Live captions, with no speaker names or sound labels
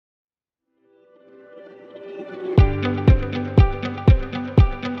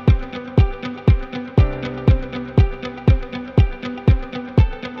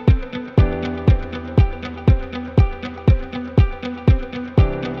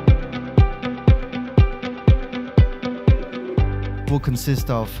will consist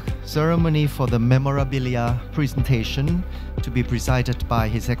of ceremony for the memorabilia presentation to be presided by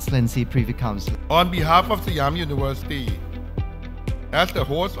His Excellency Privy Councillor. On behalf of Siam University, as the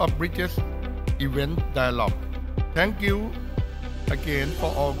host of Bridges Event Dialogue, thank you again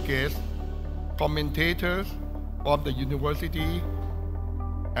for all guests, commentators from the university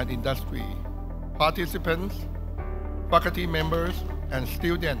and industry, participants, faculty members, and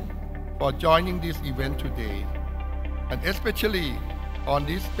students for joining this event today, and especially on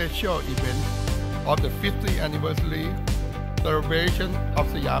this special event of the 50th anniversary celebration of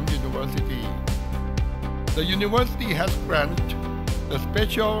Siam University. The university has granted the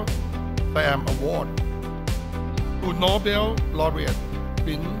special Siam Award to Nobel Laureate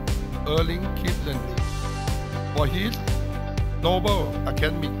Finn E Kydland for his noble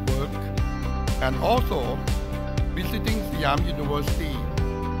academic work, and also visiting Siam University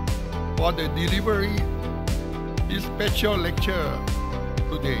for the delivery this special lecture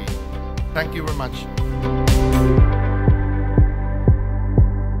today. Thank you very much.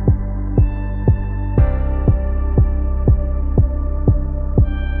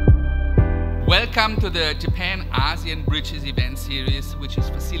 Welcome to the Japan-ASEAN Bridges event series, which is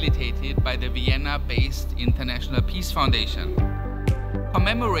facilitated by the Vienna-based International Peace Foundation.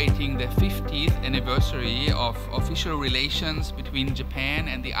 Commemorating the 50th anniversary of official relations between Japan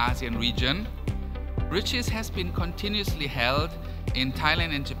and the ASEAN region, Bridges has been continuously held in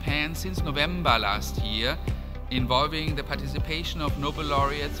Thailand and Japan since November last year, involving the participation of Nobel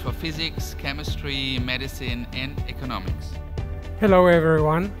laureates for physics, chemistry, medicine, and economics. Hello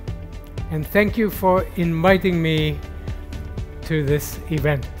everyone, and thank you for inviting me to this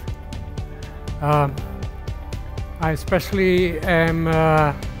event. I especially am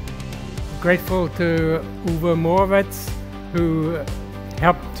grateful to Uwe Morawetz, who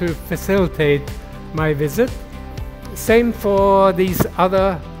helped to facilitate my visit. Same for these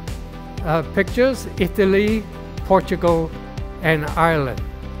other pictures: Italy, Portugal, and Ireland.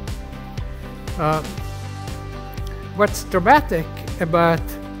 What's dramatic about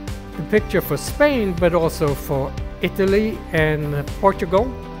the picture for Spain, but also for Italy and Portugal,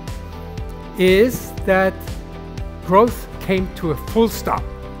 is that growth came to a full stop.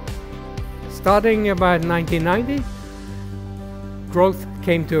 Starting about 1990, growth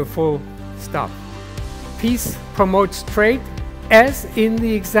came to a full stop. Peace promotes trade, as in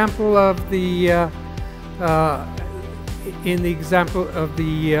the example of the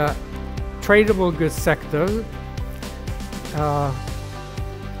tradable goods sector.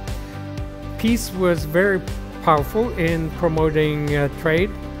 Peace was very powerful in promoting trade.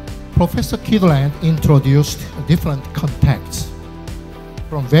 Professor Kydland introduced different contexts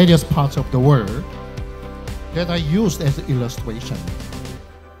from various parts of the world that are used as illustration.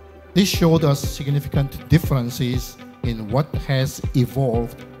 This showed us significant differences in what has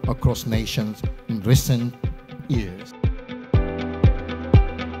evolved across nations in recent years.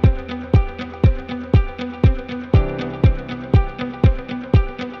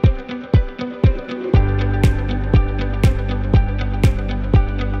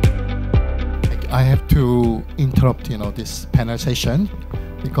 I have to interrupt, this panel session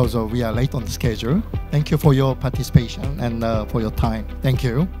because we are late on the schedule. Thank you for your participation and for your time. Thank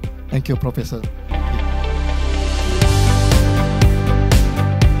you. Thank you, Professor.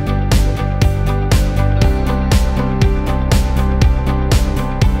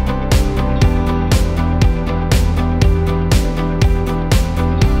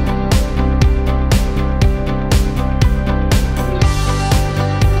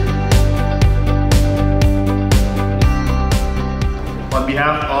 On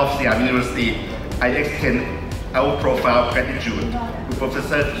behalf of Siam University, I extend our profound gratitude to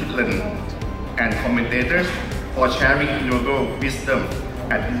Professor Kydland and commentators for sharing invaluable wisdom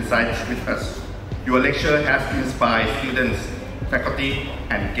and insights with us. Your lecture has inspired students, faculty,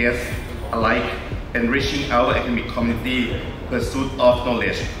 and guests alike, enriching our academic community pursuit of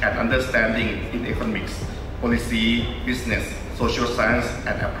knowledge and understanding in economics, policy, business, social science,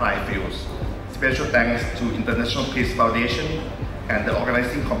 and applied fields. Special thanks to International Peace Foundation and the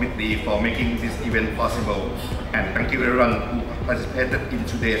organizing committee for making this event possible. And thank you everyone who participated in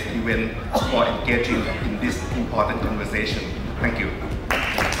today's event for engaging in this important conversation. Thank you.